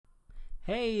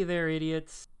Hey there,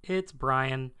 idiots. It's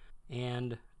Brian,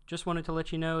 and just wanted to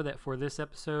let you know that for this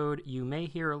episode, you may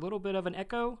hear a little bit of an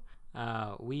echo.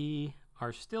 We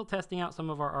are still testing out some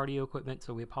of our audio equipment,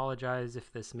 so we apologize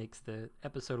if this makes the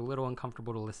episode a little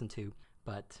uncomfortable to listen to.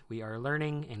 But we are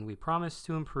learning, and we promise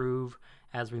to improve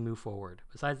as we move forward.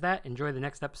 Besides that, enjoy the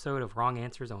next episode of Wrong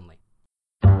Answers Only.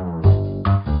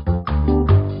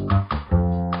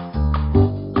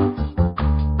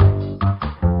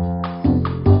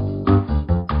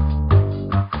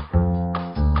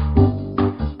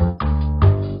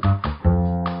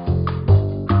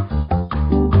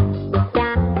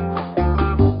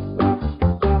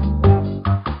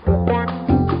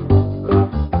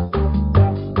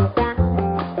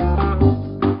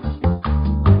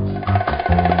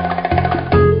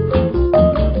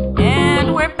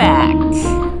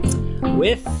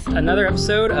 Another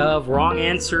episode of Wrong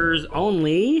Answers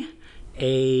Only,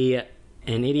 an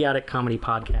idiotic comedy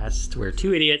podcast where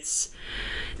two idiots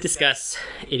discuss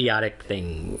idiotic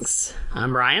things.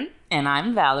 I'm Brian. And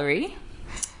I'm Valerie.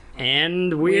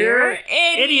 And we're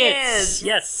idiots.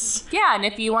 Yes. Yeah, and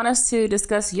if you want us to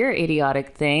discuss your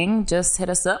idiotic thing, just hit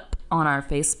us up on our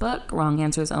Facebook, Wrong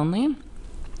Answers Only,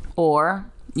 or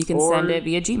you can send it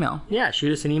via Gmail. Yeah,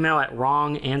 shoot us an email at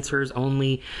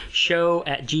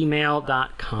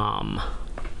wronganswersonlyshow@gmail.com.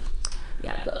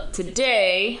 Yeah,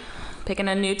 today, picking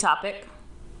a new topic.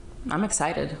 I'm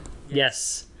excited.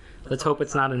 Yes. Let's hope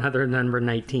it's not another number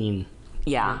 19.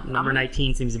 Yeah. Number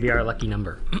 19 seems to be our lucky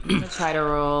number. I'm going to try to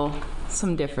roll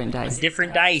some different dice.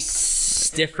 Different dice.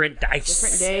 Different day.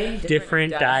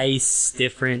 Different dice.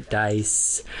 Different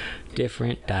dice.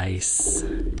 Different dice.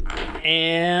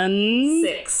 And...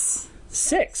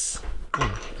 Six.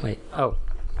 Oh, wait. Oh,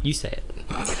 you say it.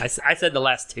 I said the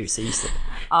last two, so you say it.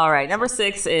 All right. Number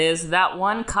 6 is that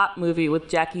one cop movie with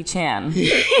Jackie Chan.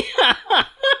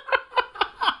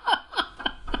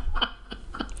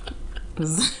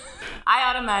 I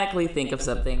automatically think of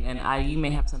something, and you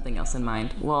may have something else in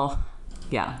mind. Well,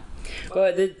 yeah.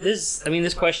 Well,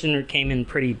 this question came in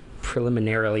pretty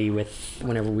preliminarily with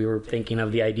whenever we were thinking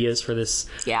of the ideas for this.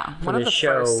 Yeah, one of the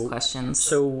first questions.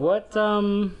 So what?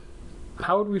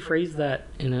 How would we phrase that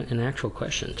in an actual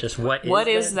question? Just what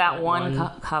is that one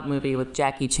cop movie with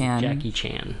Jackie Chan? Jackie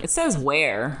Chan. It says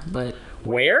where, but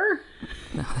where?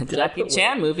 No, the Jackie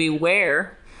Chan movie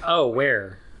where? Oh,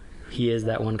 where? He is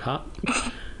that one cop.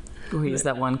 Where he is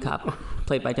that one cop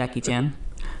played by Jackie Chan.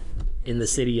 In the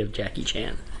city of Jackie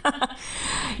Chan.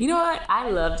 You know what? I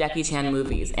love Jackie Chan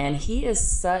movies, and he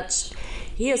is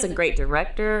a great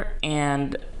director,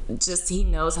 and just he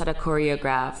knows how to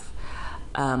choreograph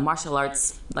martial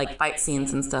arts, like fight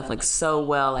scenes and stuff, like so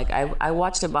well. Like I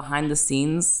watched a behind the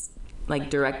scenes like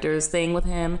director's thing with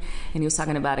him, and he was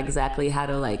talking about exactly how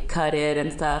to like cut it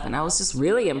and stuff, and I was just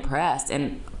really impressed.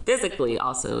 And physically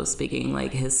also speaking,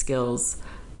 like his skills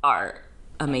are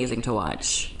amazing to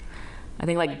watch. I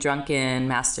think like Drunken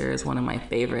Master is one of my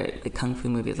favorite kung fu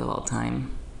movies of all time.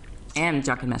 And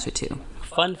Drunken Master 2.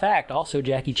 Fun fact, also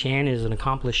Jackie Chan is an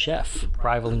accomplished chef,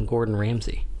 rivaling Gordon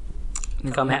Ramsay.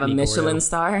 Does he have a Michelin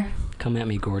star? Come at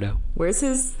me, Gordo. Where's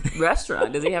his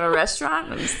restaurant? Does he have a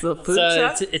restaurant? Is the food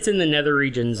truck? It's in the nether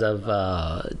regions of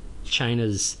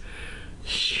China's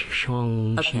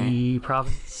Shaanxi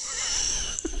province.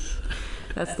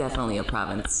 That's definitely a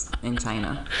province in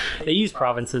China. They use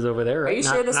provinces over there, right? Are you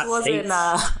sure this wasn't...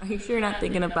 are you sure you're not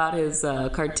thinking about his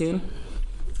cartoon?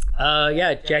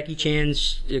 Yeah, Jackie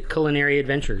Chan's Culinary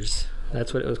Adventures.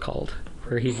 That's what it was called.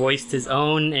 Where he voiced his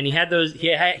own, and he had those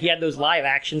live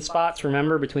action spots,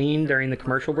 remember, during the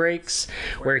commercial breaks,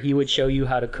 where he would show you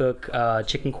how to cook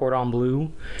chicken cordon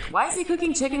bleu. Why is he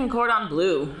cooking chicken cordon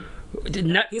bleu?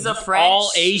 He's a French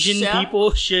All Asian chef?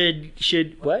 People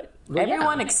should what? Well,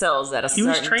 everyone excels at a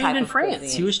certain type of cuisine.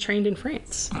 He was trained in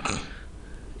France.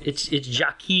 It's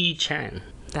Jackie Chan.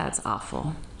 That's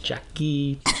awful.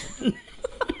 Jackie Chan.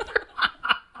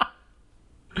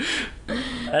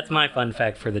 That's my fun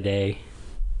fact for the day.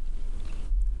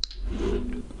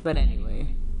 But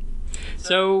anyway.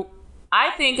 So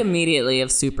I think immediately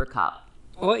of Super Cop.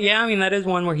 Well, yeah, I mean, that is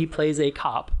one where he plays a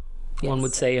cop. Yes. One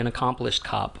would say an accomplished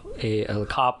cop. A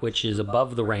cop which is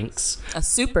above the ranks. A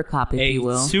super cop, if you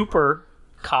will. A super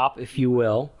cop, if you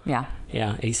will. Yeah.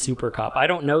 Yeah, a super cop. I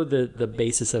don't know the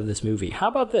basis of this movie. How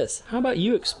about this? How about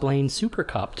you explain Super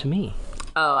Cop to me?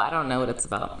 Oh, I don't know what it's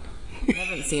about. I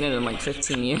haven't seen it in like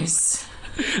 15 years.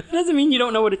 That doesn't mean you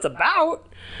don't know what it's about.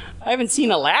 I haven't seen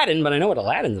Aladdin, but I know what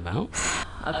Aladdin's about.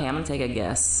 Okay, I'm going to take a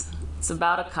guess. It's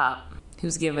about a cop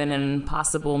who's given an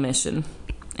impossible mission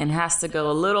and has to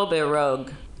go a little bit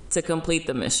rogue to complete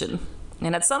the mission.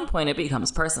 And at some point, it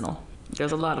becomes personal.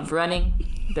 There's a lot of running.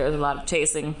 There's a lot of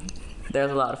chasing.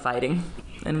 There's a lot of fighting.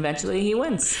 And eventually he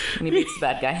wins. And he beats the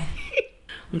bad guy.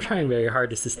 I'm trying very hard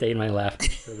to sustain my laughter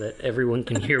so that everyone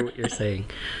can hear what you're saying.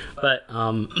 But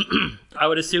I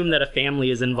would assume that a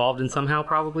family is involved in somehow,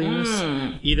 probably in this.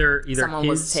 Either Someone his,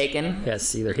 was taken.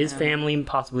 Yes, either his family,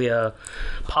 possibly a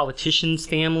politician's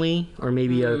family, or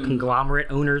maybe a conglomerate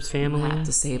owner's family. Have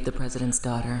to save the president's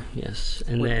daughter. Yes,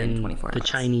 and Within then 24 the hours.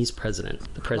 Chinese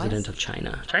president, the president of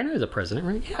China. China is a president,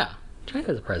 right? Yeah, China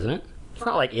is a president. It's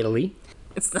not like Italy.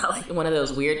 It's not like one of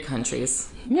those weird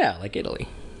countries. Yeah, like Italy.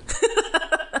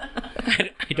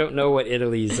 I don't know what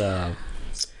Italy's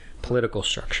political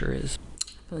structure is.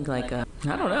 I think like, I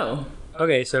don't know.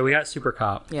 Okay, so we got Super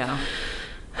Cop. Yeah.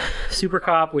 Super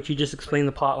Cop, which you just explained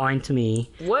the plot line to me.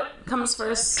 What comes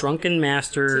first? Drunken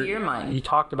Master. To your mind. You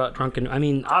talked about Drunken. I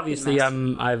mean, obviously,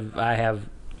 Master. I have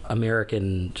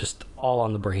American just all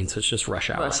on the brain, so it's just Rush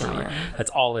Hour. Rush for me. Hour.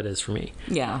 That's all it is for me.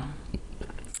 Yeah.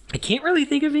 I can't really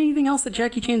think of anything else that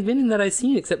Jackie Chan's been in that I've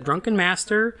seen except Drunken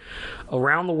Master,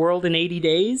 Around the World in 80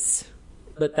 Days.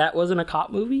 But that wasn't a cop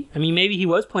movie. I mean, maybe he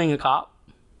was playing a cop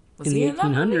in the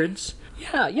 1800s.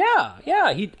 Yeah.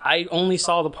 I only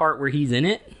saw the part where he's in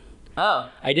it. Oh.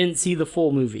 I didn't see the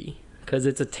full movie because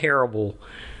it's a terrible,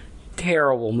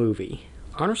 terrible movie.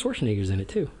 Arnold Schwarzenegger's in it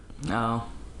too. Oh.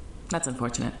 That's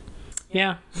unfortunate.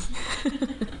 Yeah. I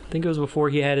think it was before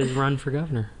he had his run for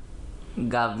governor.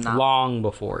 Governor. Long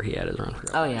before he had his run for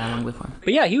governor. Oh, yeah, long before.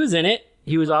 But yeah, he was in it.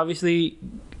 He was obviously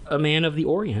a man of the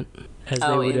Orient, as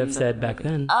they would have said back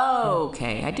then. Oh,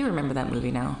 okay. I do remember that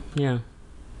movie now. Yeah.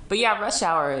 But yeah, Rush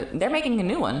Hour, they're making a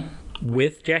new one.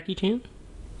 With Jackie Chan?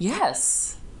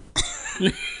 Yes.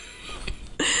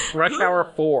 Rush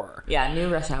Hour 4. Yeah, new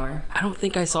Rush Hour. I don't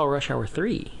think I saw Rush Hour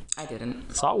 3. I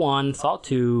didn't. Saw 1, saw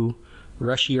 2,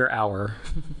 Rushier Hour.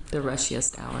 The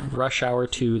rushiest hour. Rush Hour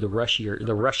 2, the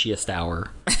rushiest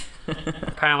hour.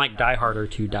 Kind of like Die Harder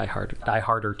 2, Die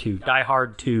Harder 2, Die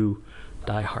Hard 2,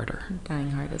 Die Harder.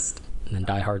 Dying hardest. And then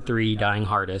Die Hard 3, Dying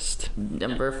Hardest.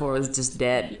 Number 4 was just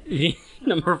dead.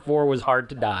 Number 4 was Hard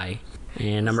to Die.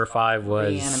 And number 5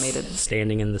 was Reanimated.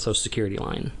 standing in the Social Security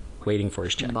line, waiting for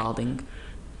his check. Balding.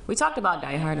 We talked about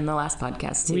Die Hard in the last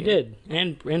podcast, too. We did.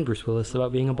 And Bruce Willis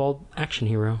about being a bald action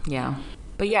hero. Yeah.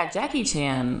 But yeah, Jackie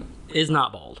Chan... Is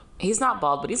not bald. He's not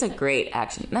bald, but he's a great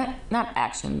action... Not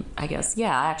action, I guess.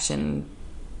 Yeah, action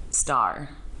star.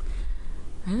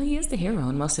 Well, he is the hero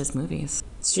in most of his movies.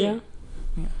 It's true.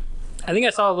 Yeah. I think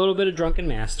I saw a little bit of Drunken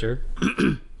Master.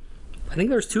 I think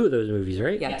there's 2 of those movies,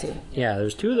 right? Yeah, 2. Yeah,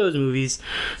 there's 2 of those movies.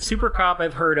 Super Cop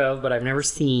I've heard of, but I've never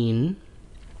seen.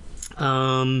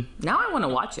 Now I want to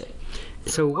watch it.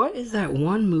 So what is that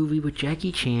one movie with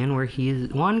Jackie Chan where he is...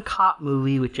 One cop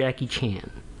movie with Jackie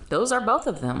Chan? Those are both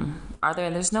of them. Are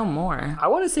there? There's no more. I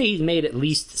want to say he's made at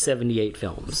least 78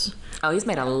 films. Oh, he's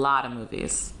made a lot of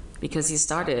movies. Because he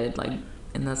started, like,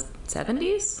 in the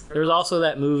 70s? There's also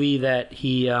that movie that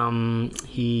he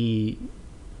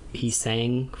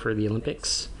sang for the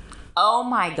Olympics. Oh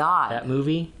my god. That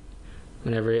movie,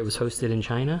 whenever it was hosted in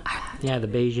China. Yeah, the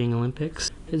Beijing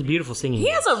Olympics. It's beautiful singing. He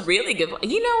has a really good...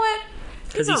 You know what?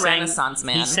 He's a renaissance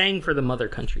man. He sang for the mother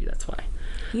country, that's why.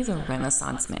 He's a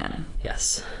renaissance man.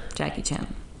 Yes. Jackie Chan.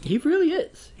 He really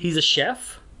is. He's a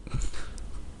chef.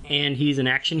 And he's an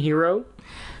action hero.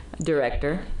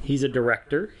 Director. He's a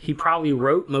director. He probably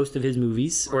wrote most of his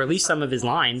movies, or at least some of his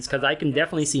lines, because I can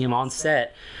definitely see him on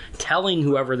set telling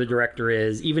whoever the director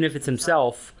is, even if it's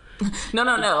himself. No.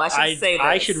 I should say this.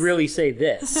 I should really say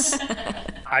this.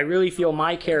 I really feel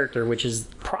my character, which is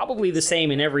probably the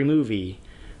same in every movie,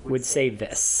 would say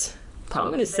this. I'm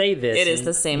going to say this. It is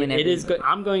the same in every movie. It is good.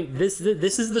 I'm going. This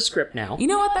is the script now. You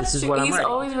know what? That's this true. Is what I'm He's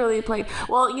writing. always really played.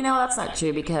 Well, you know that's not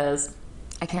true because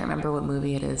I can't remember what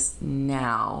movie it is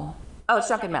now. Oh, it's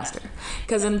Drunken Master.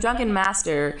 Because in Drunken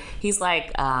Master, he's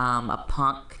like a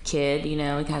punk kid. You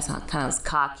know, he has kind of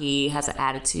cocky, has an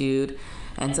attitude,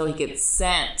 and so he gets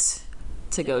sent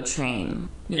to go train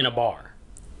in a bar.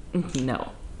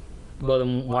 No. Well,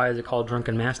 then why is it called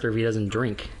Drunken Master if he doesn't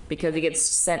drink? Because he gets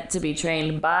sent to be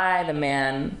trained by the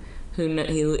man who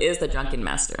is the Drunken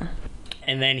Master.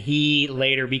 And then he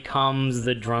later becomes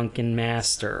the Drunken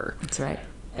Master. That's right.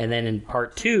 And then in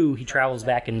part 2, he travels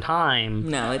back in time.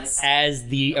 No, it's... as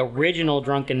the original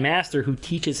Drunken Master who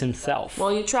teaches himself. Well,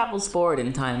 he travels forward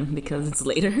in time because it's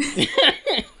later.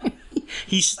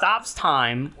 He stops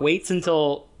time, waits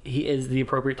until he is the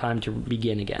appropriate time to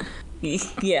begin again.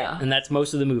 Yeah. And that's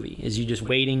most of the movie, is you just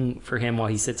waiting for him while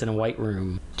he sits in a white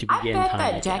room to begin time. I bet that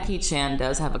again. Jackie Chan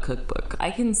does have a cookbook. I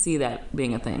can see that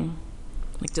being a thing.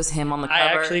 Like just him on the cover.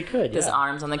 I actually could, His yeah.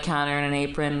 arms on the counter and an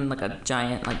apron, like a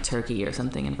giant like turkey or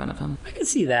something in front of him. I can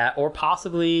see that. Or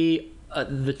possibly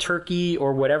the turkey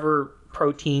or whatever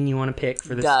protein you want to pick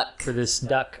for this Duck. for this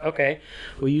duck. Okay,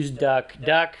 we'll use duck.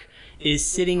 Duck is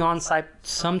sitting on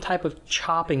some type of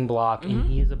chopping block, and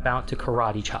he is about to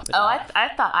karate chop it. Oh, I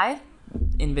thought I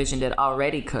envisioned it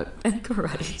already cooked.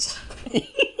 Karate chop.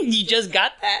 You just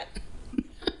got that.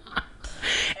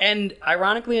 And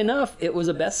ironically enough, it was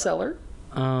a bestseller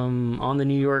on the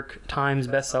New York Times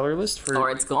bestseller list Or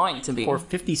it's going to be. for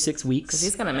 56 weeks.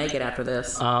 He's going to make it after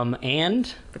this. And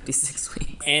 56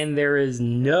 weeks. And there is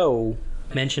no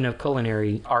mention of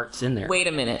culinary arts in there. Wait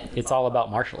a minute. It's all about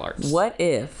martial arts. What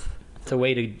if It's a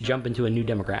way to jump into a new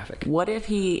demographic. What if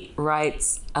he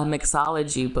writes a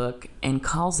mixology book and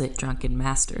calls it Drunken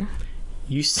Master?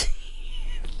 You see,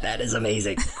 that is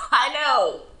amazing. I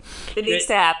know. It needs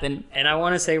to happen. And I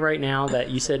want to say right now that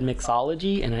you said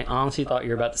mixology, and I honestly thought you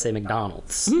were about to say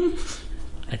McDonald's.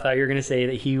 I thought you were going to say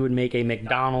that he would make a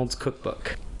McDonald's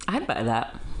cookbook. I'd buy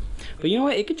that. But you know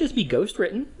what? It could just be ghost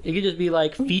written. It could just be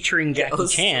like featuring Jackie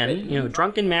Chan. Written. You know,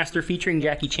 Drunken Master featuring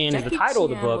Jackie Chan is the title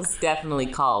of the book. Was definitely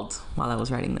called while I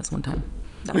was writing this one time.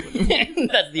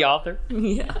 That's the author.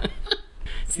 Yeah.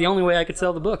 It's the only way I could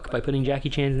sell the book, by putting Jackie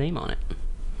Chan's name on it.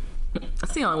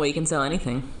 That's the only way you can sell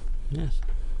anything. Yes.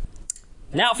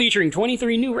 Now featuring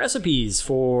 23 new recipes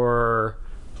for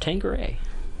Tanqueray.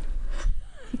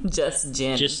 Just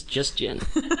gin. Just gin.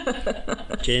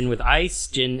 Gin with ice,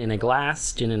 gin in a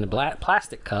glass, gin in a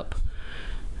plastic cup.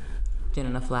 Gin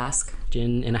in a flask.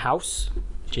 Gin in a house.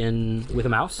 Gin with a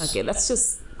mouse. Okay, that's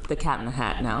just the Cat in the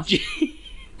Hat now.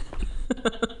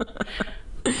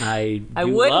 I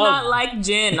would not like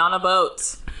gin on a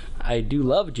boat. I do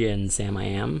love gin, Sam I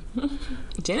am.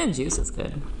 Gin and juice is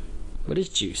good. What is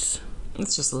juice?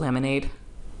 It's just lemonade.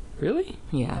 Really?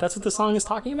 Yeah. That's what the song is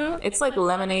talking about? It's like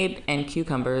lemonade and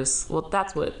cucumbers. Well,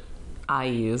 that's what I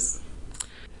use.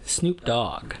 Snoop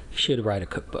Dogg should write a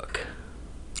cookbook.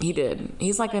 He did.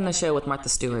 He's like in the show with Martha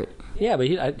Stewart. Yeah, but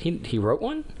he wrote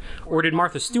one? Or did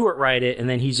Martha Stewart write it and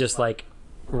then he's just like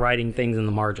writing things in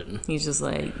the margin? He's just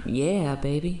like, yeah,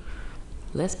 baby.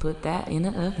 Let's put that in the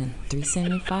oven.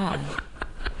 375.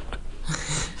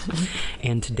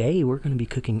 And today we're going to be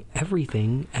cooking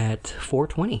everything at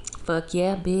 420. Fuck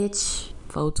yeah, bitch.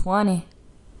 420.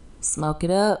 Smoke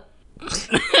it up.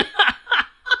 I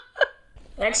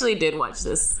actually did watch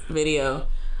this video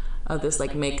of this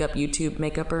like YouTube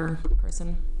makeupper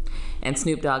person. And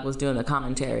Snoop Dogg was doing the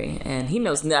commentary. And he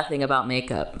knows nothing about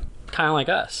makeup. Kind of like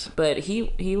us. But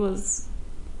he was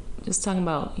just talking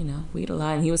about, weed a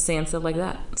lot. And he was saying stuff like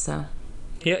that. So...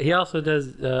 He also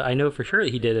does, I know for sure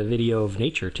that he did a video of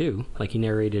nature too. Like he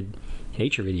narrated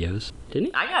nature videos. Didn't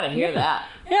he? I gotta hear that.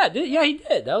 Yeah, he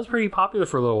did. That was pretty popular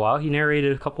for a little while. He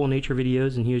narrated a couple of nature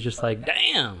videos and he was just like,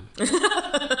 damn.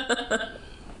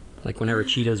 Like whenever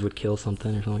cheetahs would kill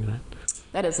something or something like that.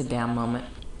 That is a damn moment.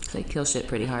 They kill shit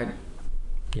pretty hard.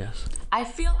 Yes. I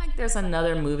feel like there's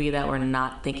another movie that we're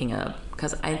not thinking of.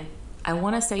 Because I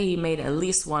want to say he made at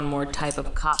least one more type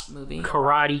of cop movie.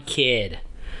 Karate Kid.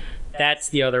 That's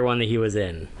the other one that he was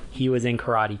in. He was in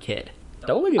Karate Kid.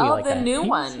 Don't look at me like that. Oh, the new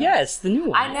one. Yes, the new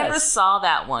one. I never saw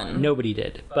that one. Nobody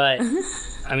did. But,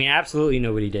 I mean, absolutely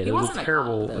nobody did. It was a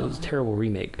terrible, cop, though. it was a terrible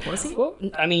remake. Was he? Well,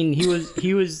 I mean, he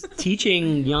was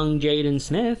teaching young Jaden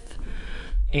Smith,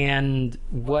 and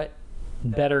what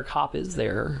better cop is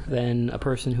there than a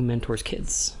person who mentors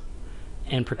kids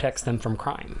and protects them from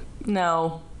crime?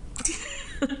 No.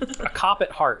 A cop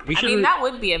at heart. That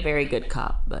would be a very good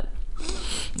cop, but...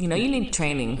 you need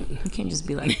training. You can't just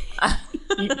be like...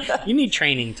 you need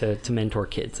training to mentor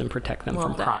kids and protect them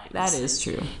from crimes. That is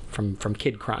true. From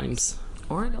kid crimes.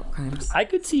 Or adult crimes. I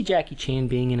could see Jackie Chan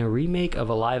being in a remake of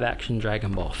a live-action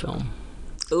Dragon Ball film.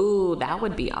 Ooh, that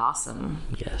would be awesome.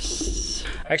 Yes.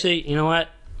 Actually, you know what?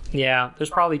 Yeah, there's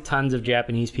probably tons of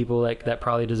Japanese people that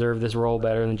probably deserve this role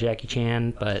better than Jackie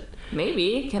Chan, but...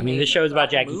 maybe. this show's about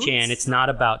Jackie Chan. It's not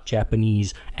about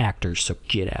Japanese actors, so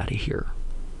get out of here.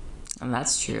 And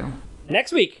that's true.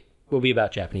 Next week will be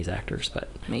about Japanese actors, but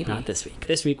maybe not this week.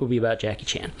 This week will be about Jackie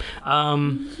Chan.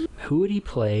 Who would he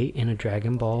play in a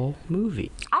Dragon Ball movie?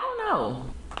 I don't know.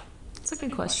 It's a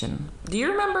good question. Do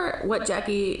you remember what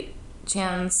Jackie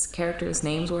Chan's characters'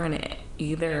 names were in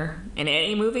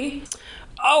any movie?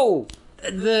 Oh,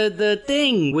 the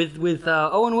thing with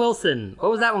Owen Wilson.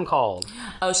 What was that one called?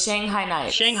 Oh, Shanghai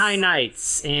Nights. Shanghai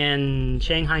Nights and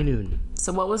Shanghai Noon.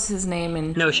 So what was his name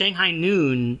in... No, Shanghai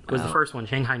Noon was the first one.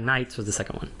 Shanghai Nights was the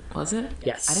second one. Was it?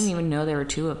 Yes. I didn't even know there were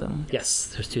two of them.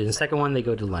 Yes, there's two. In the second one, they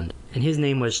go to London. And his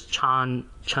name was Chun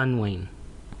Wayne.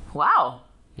 Wow.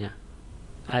 Yeah.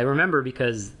 I remember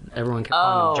because everyone kept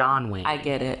calling him John Wayne. I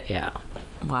get it. Yeah.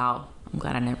 Wow. I'm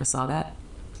glad I never saw that.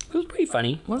 It was pretty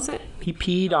funny. Was it? He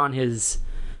peed on his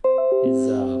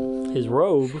his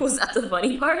robe. Was that the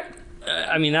funny part?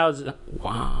 I mean, that was...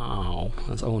 Wow.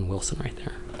 That's Owen Wilson right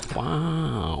there.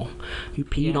 Wow. You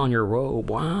peed on your robe.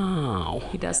 Wow.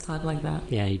 He does talk like that.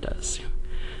 Yeah, he does.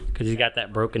 Because he's got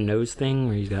that broken nose thing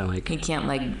where he's got like... He can't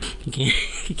like...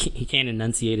 He can't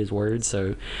enunciate his words,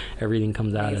 so everything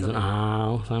comes out as an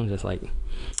ow. So I'm just like...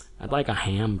 I'd like a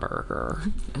hamburger.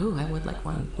 Ooh, I would like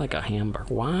one. Like a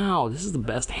hamburger. Wow, this is the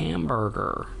best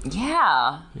hamburger.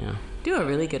 Yeah. Yeah. Do a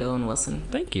really good Owen Wilson.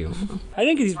 Thank you. I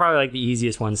think he's probably like the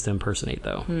easiest ones to impersonate,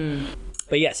 though.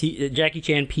 But yes, Jackie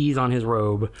Chan pees on his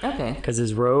robe. Okay. Because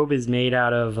his robe is made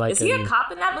out of like... Is he a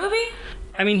cop in that movie?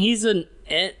 I mean, he's an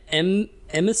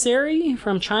emissary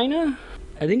from China.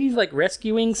 I think he's like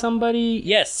rescuing somebody.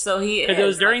 Yes. So he is it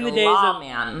was during like the days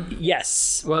lawman.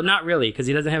 Yes. Well, not really, because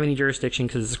he doesn't have any jurisdiction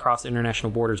because it's across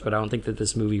international borders. But I don't think that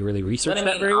this movie really researched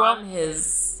that very well.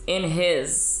 In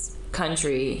his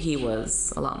country, he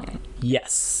was a lawman.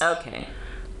 Yes. Okay.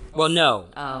 Well, no.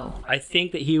 Oh. I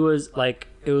think that he was like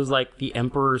it was like the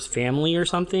emperor's family or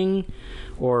something,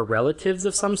 or relatives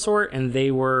of some sort, and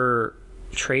they were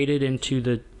traded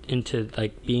into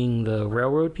like being the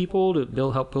railroad people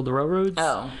to help build the railroads.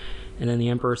 Oh. And then the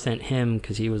emperor sent him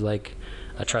because he was like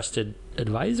a trusted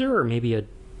advisor or maybe a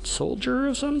soldier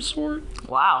of some sort.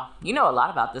 Wow. You know a lot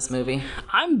about this movie.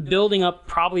 I'm building up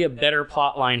probably a better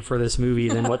plot line for this movie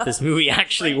than what this movie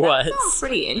actually was. That sounds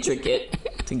pretty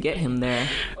intricate to get him there.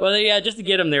 Well, yeah, just to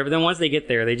get him there. But then once they get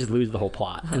there, they just lose the whole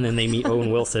plot. And then they meet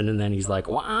Owen Wilson, and then he's like,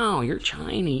 wow, you're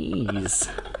Chinese.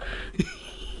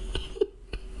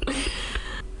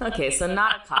 Okay, so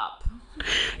not a cop.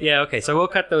 Yeah, okay, so we'll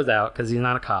cut those out because he's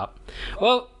not a cop.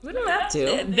 Well, We don't have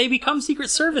to. they become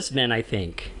Secret Service men, I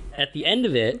think, at the end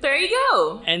of it. There you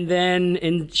go. And then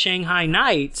in Shanghai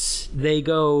Nights, they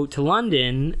go to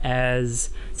London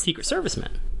as Secret Service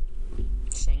men.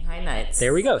 Shanghai Nights.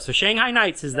 There we go. So Shanghai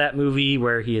Nights is that movie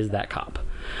where he is that cop.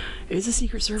 Is a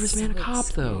Secret Service man a cop,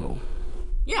 though?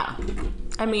 Yeah.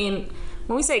 I mean,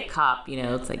 when we say cop, you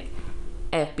know, it's like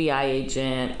FBI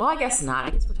agent. Well, I guess not. I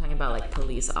guess we're talking about like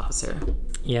police officer.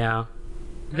 Yeah.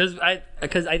 Because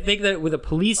I think that with a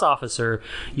police officer,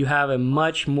 you have a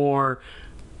much more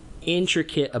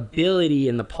intricate ability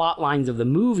in the plot lines of the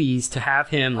movies to have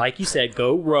him, like you said,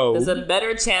 go rogue. There's a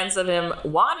better chance of him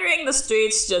wandering the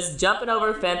streets, just jumping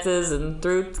over fences and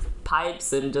through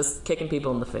pipes and just kicking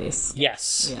people in the face.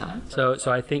 Yes. Yeah. So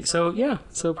I think so. Yeah.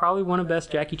 So probably one of the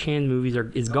best Jackie Chan movies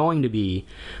is going to be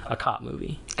a cop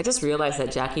movie. I just realized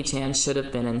that Jackie Chan should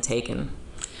have been in Taken.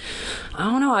 I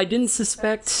don't know. I didn't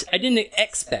expect Liam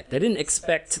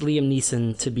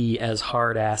Neeson to be as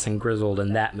hard ass and grizzled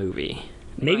in that movie.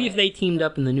 Maybe if they teamed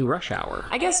up in the new Rush Hour.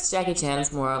 I guess Jackie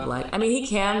Chan's more of like, I mean, he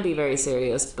can be very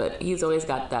serious, but he's always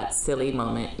got that silly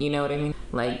moment. You know what I mean?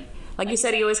 Like you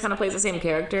said, he always kind of plays the same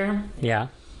character. Yeah.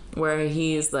 Where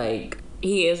he's like,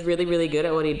 he is really, really good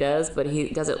at what he does, but he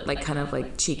does it like kind of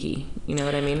like cheeky. You know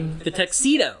what I mean? The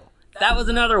Tuxedo. That was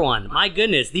another one. My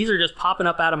goodness, these are just popping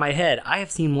up out of my head. I have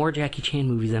seen more Jackie Chan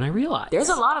movies than I realized. There's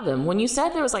a lot of them. When you said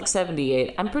there was like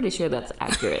 78, I'm pretty sure that's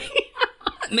accurate.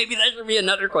 Maybe that should be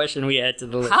another question we add to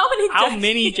the list. How many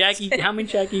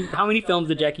films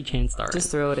did Jackie Chan star in? Just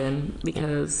throw it in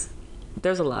because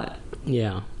there's a lot.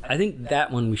 Yeah. I think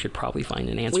that one we should probably find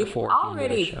an answer We've for.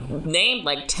 already named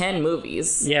like 10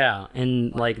 movies. Yeah,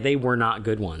 and like they were not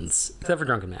good ones, except for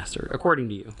Drunken Master, according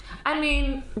to you. I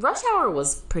mean, Rush Hour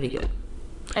was pretty good.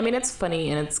 I mean, it's funny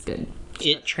and it's good.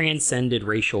 It transcended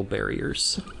racial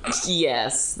barriers.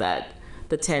 Yes, that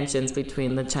the tensions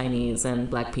between the Chinese and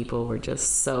black people were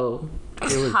just so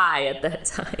high at that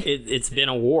time. It's been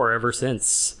a war ever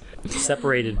since,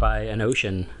 separated by an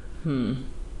ocean.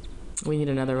 We need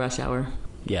another Rush Hour.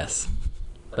 Yes,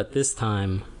 but this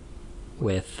time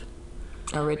with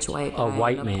a rich white guy, a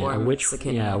white man, a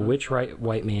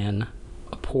white man,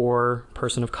 a poor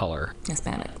person of color,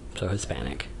 Hispanic. So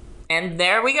Hispanic. And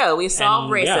there we go. We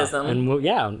solved racism.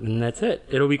 Yeah, and that's it.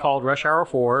 It'll be called Rush Hour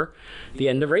 4, The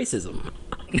End of Racism.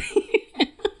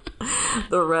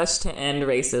 The rush to end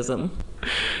racism.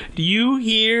 Do you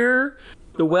hear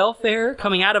the welfare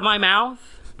coming out of my mouth?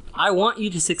 I want you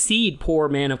to succeed, poor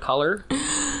man of color.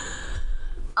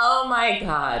 Oh my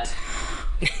God.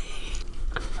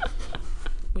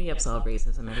 We have solved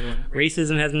racism, everyone.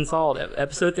 Racism has been solved.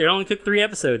 It only took 3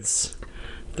 episodes.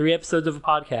 3 episodes of a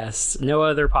podcast. No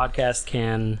other podcast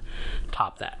can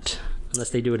top that unless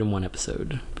they do it in 1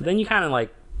 episode. But then you kind of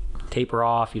like taper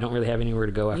off. You don't really have anywhere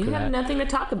to go after that. You have nothing to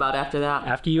talk about after that.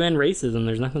 After you end racism,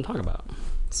 there's nothing to talk about.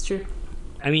 It's true.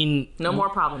 I mean... No more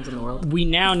problems in the world. We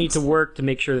now need to work to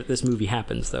make sure that this movie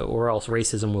happens, though, or else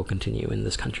racism will continue in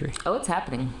this country. Oh, it's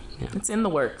happening. Yeah. It's in the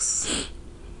works.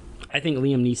 I think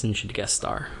Liam Neeson should guest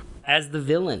star. as the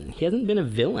villain. He hasn't been a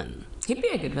villain. He'd be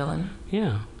a good villain.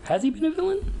 Yeah. Has he been a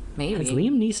villain? Maybe. Has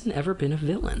Liam Neeson ever been a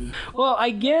villain? Well, I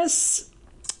guess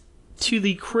to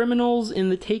the criminals in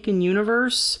the Taken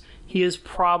universe, he is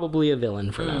probably a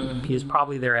villain for them. Mm-hmm. He is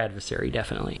probably their adversary,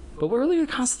 definitely. But what really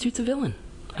constitutes a villain?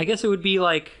 I guess it would be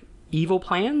like evil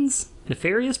plans?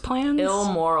 Nefarious plans?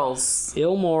 Ill morals.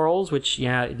 Ill morals, which,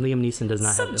 yeah, Liam Neeson does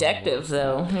not subjective, have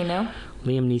ill morals. Though, you know?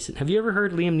 Liam Neeson. Have you ever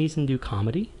heard Liam Neeson do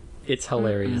comedy? It's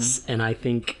hilarious. Mm-hmm. And I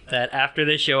think that after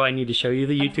this show, I need to show you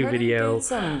the YouTube video. Him do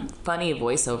some funny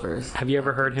voiceovers. Have you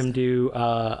ever heard him do,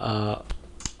 what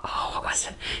was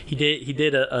it? He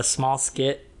did a small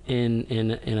skit in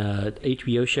a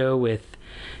HBO show with,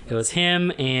 it was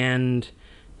him and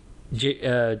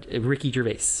Ricky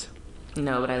Gervais.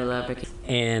 No, but I love Ricky.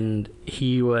 And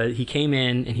he came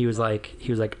in and he was like,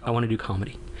 I want to do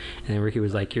comedy. And then Ricky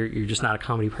was like, you're just not a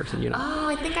comedy person, you know. Oh,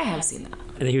 I think I have seen that.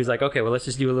 And he was like, okay, well, let's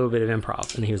just do a little bit of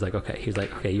improv. And he was like, okay,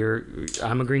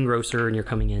 I'm a greengrocer and you're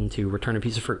coming in to return a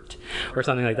piece of fruit or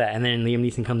something like that. And then Liam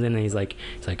Neeson comes in and he's like,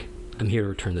 I'm here to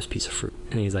return this piece of fruit.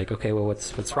 And he's like, okay, well,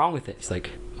 what's wrong with it? He's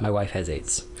like, my wife has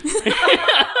AIDS.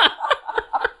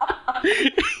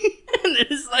 And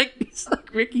it's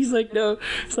like Ricky's like, no,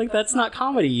 it's like, that's not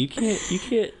comedy. You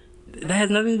can't. That has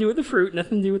nothing to do with the fruit,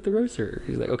 nothing to do with the grocer.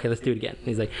 He's like, okay, let's do it again.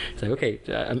 He's like, okay,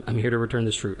 I'm here to return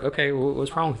this fruit. Okay, well,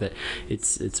 what's wrong with it?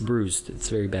 It's bruised. It's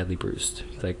very badly bruised.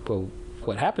 He's like, well,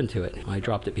 what happened to it? I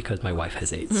dropped it because my wife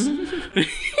has AIDS.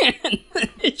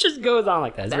 It just goes on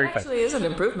like that. It's that very actually funny. Is an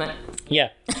improvement. Yeah,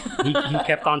 he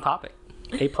kept on topic.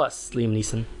 A+, Liam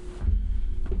Neeson.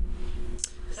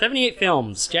 78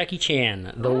 films, Jackie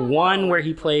Chan, the one where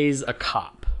he plays a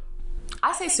cop.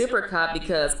 I say super cop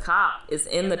because cop is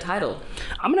in the title.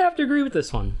 I'm going to have to agree with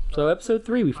this one. So episode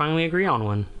 3, we finally agree on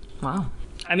one. Wow.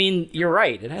 I mean, you're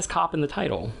right. It has cop in the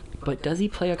title. But does he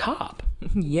play a cop?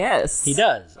 Yes. He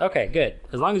does. Okay, good.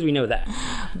 As long as we know that.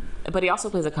 But he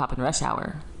also plays a cop in Rush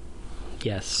Hour.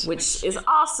 Yes. Which is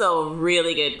also a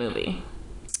really good movie.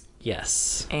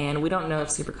 Yes. And we don't know if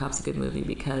Super Cop's a good movie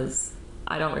because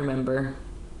I don't remember.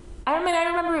 I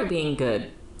remember it being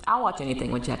good. I'll watch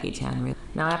anything with Jackie Chan. Really.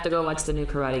 Now I have to go watch the new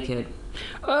Karate Kid.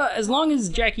 As long as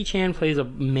Jackie Chan plays a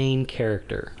main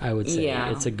character, I would say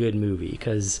it's a good movie.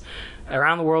 Because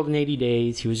Around the World in 80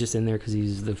 Days, he was just in there because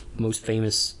he's the most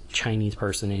famous Chinese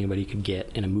person anybody could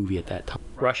get in a movie at that time.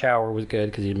 Rush Hour was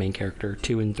good because he's the main character.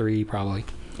 2 and 3 probably.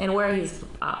 And where he's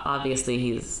obviously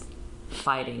he's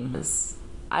fighting.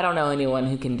 I don't know anyone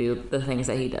who can do the things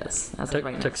that he does.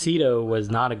 Right Tuxedo was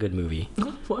not a good movie.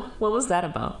 What was that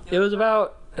about? It was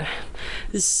about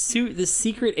this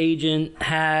secret agent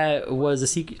was a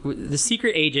secret. The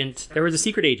secret agent. There was a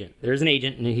secret agent. There's an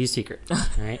agent, and he's secret.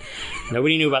 Right?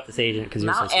 Nobody knew about this agent because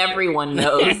now everyone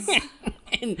knows.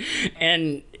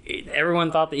 and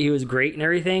everyone thought that he was great and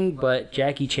everything, but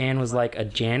Jackie Chan was like a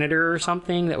janitor or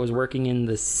something that was working in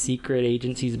the secret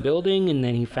agency's building, and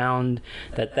then he found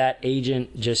that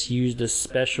agent just used a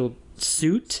special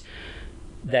suit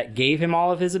that gave him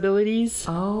all of his abilities.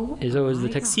 Oh, so it was the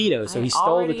tuxedo. So he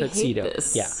stole the tuxedo.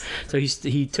 Yeah. So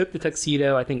he took the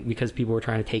tuxedo, I think because people were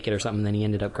trying to take it or something, then he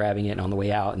ended up grabbing it on the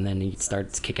way out, and then he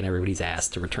starts kicking everybody's ass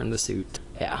to return the suit.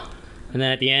 Yeah. And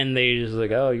then at the end, they just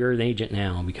like, oh, you're an agent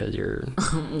now because you're...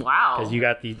 Wow. Because you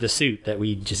got the suit that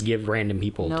we just give random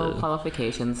people. No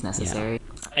qualifications necessary.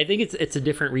 Yeah. I think it's a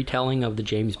different retelling of the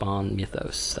James Bond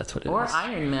mythos. That's what it is. Or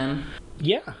Iron Man.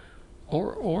 Yeah.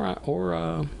 Or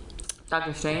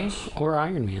Doctor Strange. Or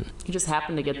Iron Man. You just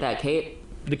happened to get that cape.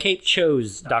 The cape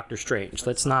chose Doctor Strange.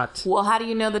 Let's not... Well, how do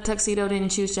you know the tuxedo didn't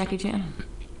choose Jackie Chan?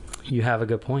 You have a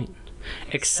good point.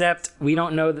 Except we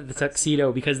don't know that the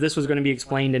tuxedo, because this was going to be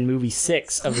explained in movie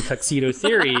 6 of the Tuxedo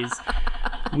series,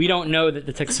 we don't know that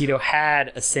the tuxedo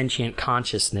had a sentient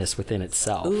consciousness within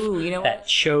itself. Ooh, you know that what?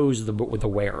 Chose the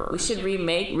wearer. We should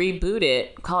reboot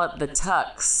it, call it the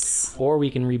Tux. Or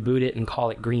we can reboot it and call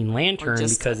it Green Lantern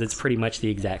because it's pretty much the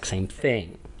exact same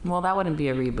thing. Well, that wouldn't be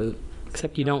a reboot.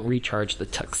 Except you don't recharge the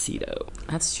tuxedo.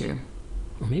 That's true.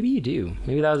 Or maybe you do.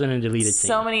 Maybe that was in a deleted scene.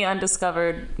 So many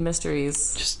undiscovered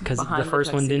mysteries. Just because the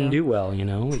first one didn't do well, you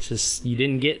know? It's just, you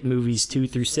didn't get movies 2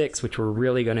 through 6, which were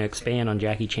really going to expand on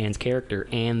Jackie Chan's character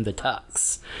and the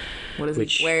Tux.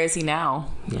 Where is he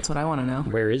now? That's what I want to know.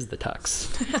 Where is the Tux?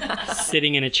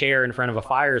 Sitting in a chair in front of a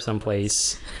fire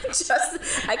someplace.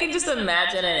 I can just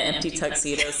imagine an empty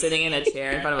tuxedo sitting in a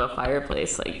chair in front of a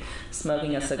fireplace, like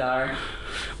smoking a cigar.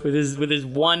 With his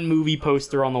one movie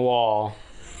poster on the wall.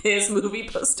 His movie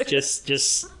poster.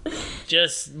 Just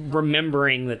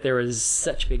remembering that there was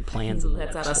such big plans. He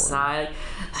lets out a sigh.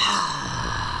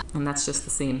 And that's just the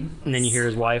scene. And then you hear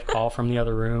his wife call from the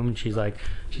other room, and she's like,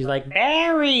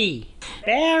 Barry!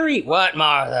 What,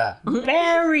 Martha?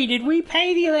 Barry, did we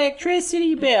pay the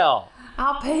electricity bill?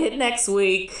 I'll pay it next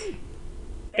week.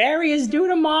 Barry is due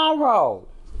tomorrow.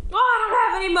 Oh, I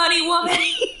don't have any money, woman.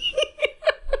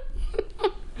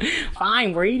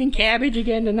 Fine, we're eating cabbage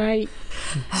again tonight.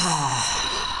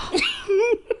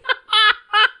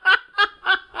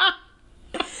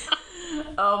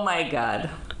 Oh my God.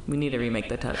 We need to remake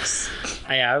the Tux.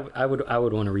 Yeah, I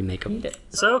would want to remake them.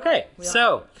 So, okay.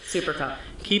 So, Super Cop.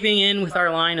 keeping in with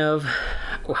our line of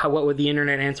what would the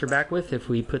internet answer back with if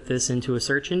we put this into a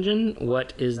search engine?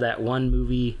 What is that one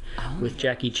movie with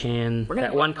Jackie Chan?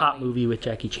 That one cop movie with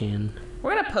Jackie Chan?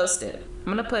 We're going to post it.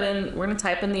 We're going to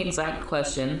type in the exact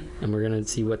question. And we're going to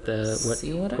see what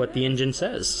the engine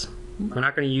says. We're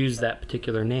not going to use that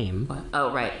particular name. What?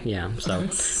 Oh, right. Yeah, so,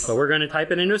 but we're going to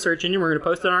type it into a search engine. We're going to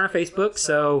post it on our Facebook.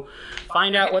 So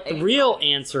find out what the real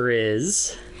answer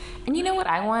is. And you know what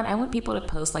I want? I want people to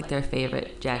post like their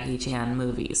favorite Jackie Chan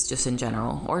movies, just in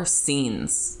general, or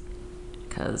scenes,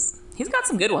 because he's got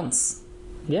some good ones.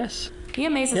 Yes, he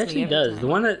amazes me. He actually does. Time. The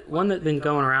one that's been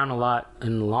going around a lot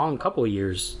in a long couple of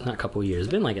years, not couple of years,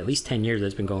 it's been like at least 10 years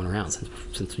that's been going around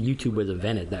since YouTube was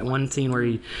invented. That one scene where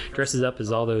he dresses up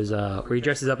as all those, where he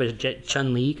dresses up as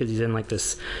Chun-Li because he's in like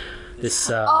this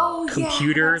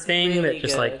computer thing really that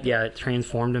just good. It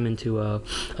transformed him into a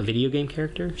video game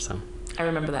character. So. I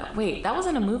remember that. Wait, that was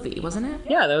in a movie, wasn't it?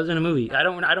 Yeah, that was in a movie. I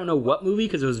don't know what movie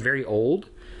because it was very old.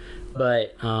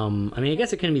 But, I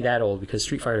guess it couldn't be that old because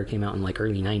Street Fighter came out in, like,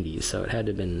 early 90s, so it had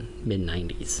to have been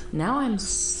mid-90s. Now I'm...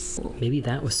 Maybe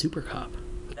that was Super Cop.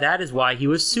 That is why he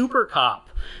was Super Cop,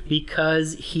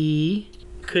 because he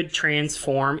could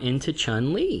transform into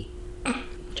Chun-Li.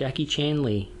 Jackie Chan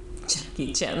Lee.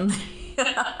 Jackie Chan.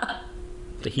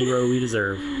 The hero we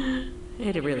deserve.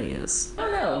 It really is. I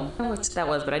don't know how much that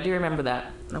was, but I do remember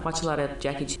that. I watch a lot of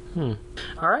Jackie Chan.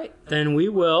 All right, then we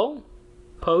will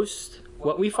post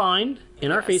what we find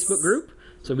in our Facebook group,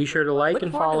 so be sure to like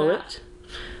and follow it.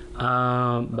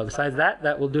 But besides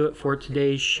that will do it for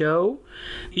today's show.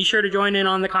 Be sure to join in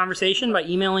on the conversation by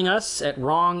emailing us at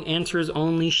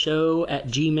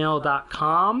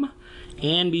wronganswersonlyshow@gmail.com,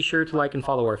 and be sure to like and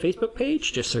follow our Facebook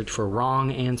page. Just search for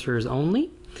Wrong Answers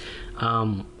Only.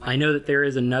 I know that there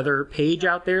is another page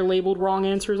out there labeled Wrong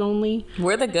Answers Only.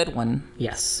 We're the good one.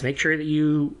 Yes, make sure that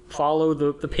you follow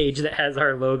the page that has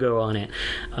our logo on it.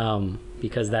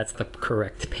 Because that's the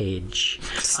correct page.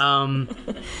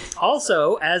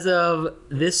 Also, as of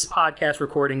this podcast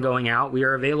recording going out, we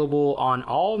are available on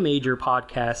all major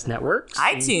podcast networks.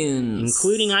 iTunes.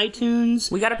 Including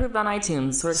iTunes. We got approved on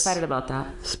iTunes. We're excited about that.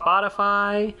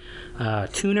 Spotify,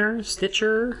 Tuner,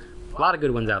 Stitcher. A lot of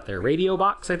good ones out there. Radio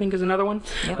Box, I think, is another one.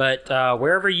 Yep. But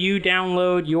wherever you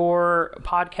download your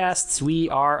podcasts, we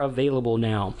are available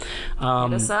now. Hit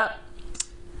us up.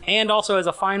 And also, as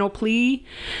a final plea,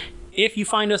 if you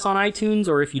find us on iTunes,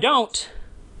 or if you don't,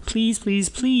 please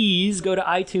go to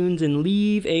iTunes and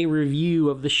leave a review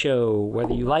of the show.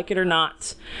 Whether you like it or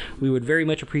not, we would very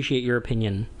much appreciate your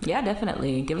opinion. Yeah,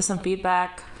 definitely. Give us some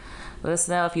feedback. Let us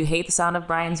know if you hate the sound of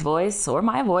Brian's voice or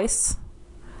my voice.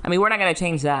 I mean, we're not going to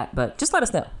change that, but just let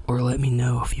us know. Or let me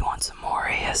know if you want some more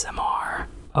ASMR.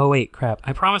 Oh, wait, crap.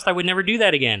 I promised I would never do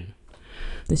that again.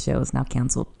 The show is now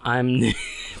canceled. I'm...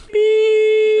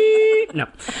 No.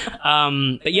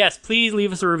 But yes, please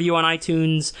leave us a review on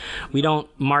iTunes. We don't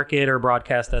market or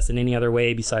broadcast us in any other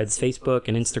way besides Facebook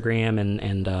and Instagram,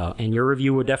 and your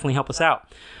review would definitely help us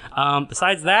out.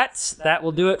 Besides that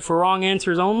will do it for Wrong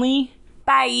Answers Only.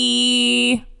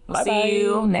 Bye. We'll see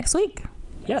you next week.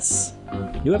 Yes.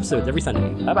 New episodes every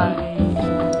Sunday.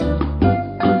 Bye-bye.